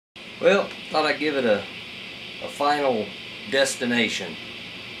Well, thought I'd give it a final destination.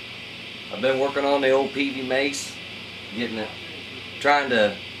 I've been working on the old PV Mace, trying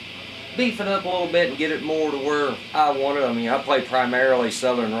to beef it up a little bit and get it more to where I want it. I mean, I play primarily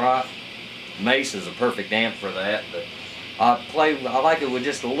Southern Rock. Mace is a perfect amp for that, but I like it with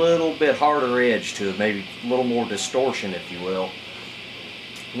just a little bit harder edge to it, maybe a little more distortion, if you will.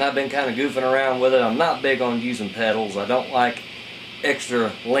 And I've been kind of goofing around with it. I'm not big on using pedals. I don't like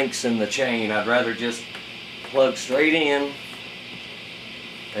extra links in the chain. I'd rather just plug straight in,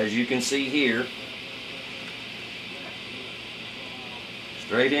 as you can see here.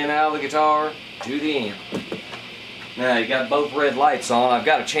 Straight in out of the guitar to the amp. Now you got both red lights on. I've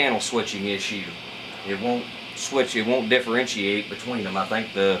got a channel switching issue. It won't switch, it won't differentiate between them. I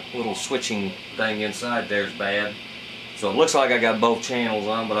think the little switching thing inside there is bad. So it looks like I got both channels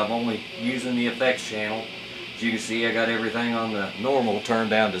on, but I'm only using the effects channel. As you can see, I got everything on the normal turned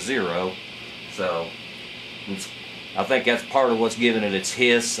down to 0. So I think that's part of what's giving it its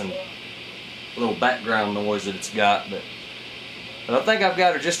hiss and a little background noise that it's got. But I think I've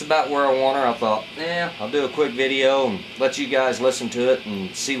got her just about where I want her. I thought, I'll do a quick video and let you guys listen to it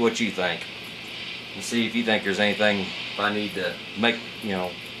and see what you think. And see if you think there's anything if I need to make,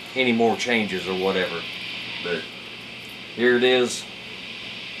 any more changes or whatever. But here it is,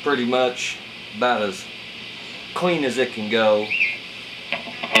 pretty much about as clean as it can go.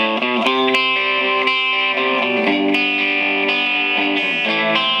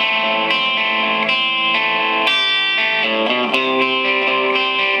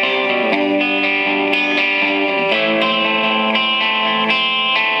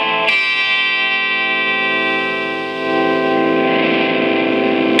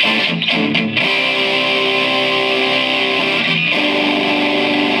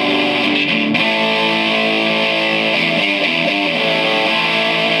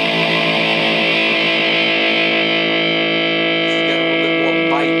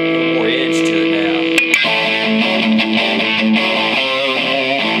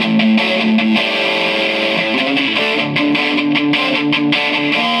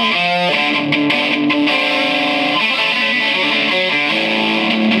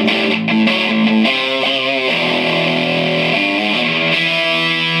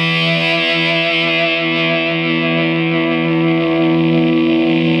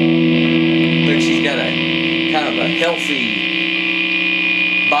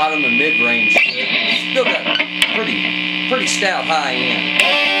 Healthy bottom and mid-range. Still got pretty stout high end.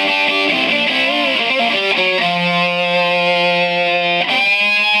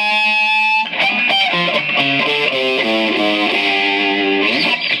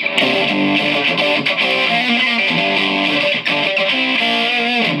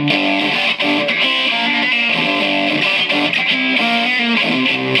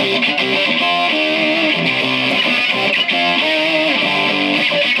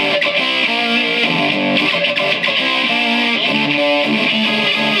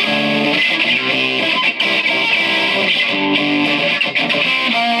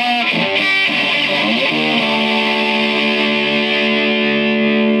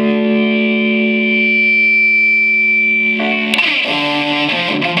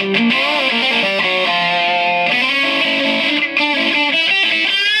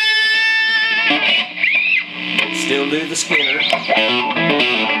 Still do the Skinner.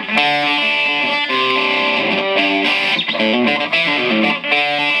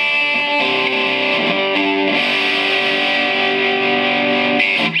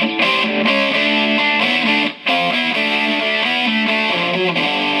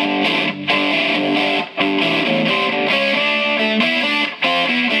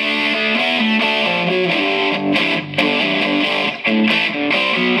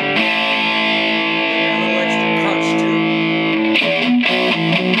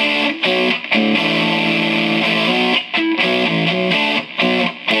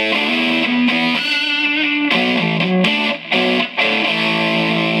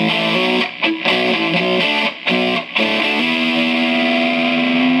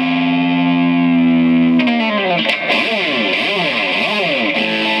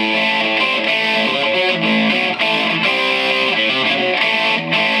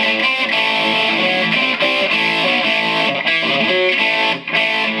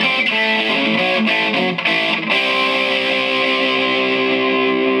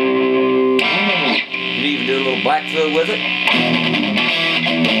 Black fill with it.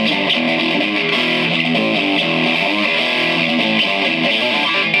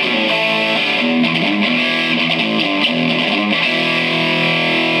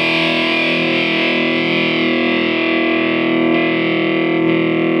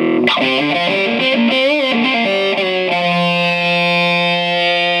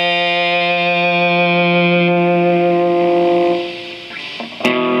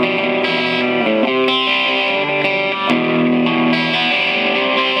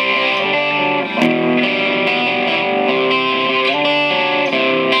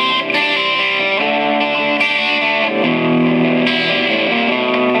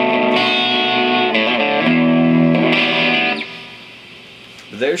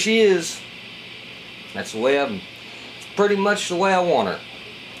 But there she is. That's the way it's pretty much the way I want her.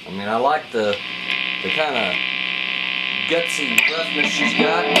 I mean, I like the kind of gutsy roughness she's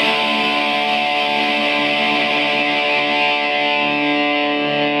got.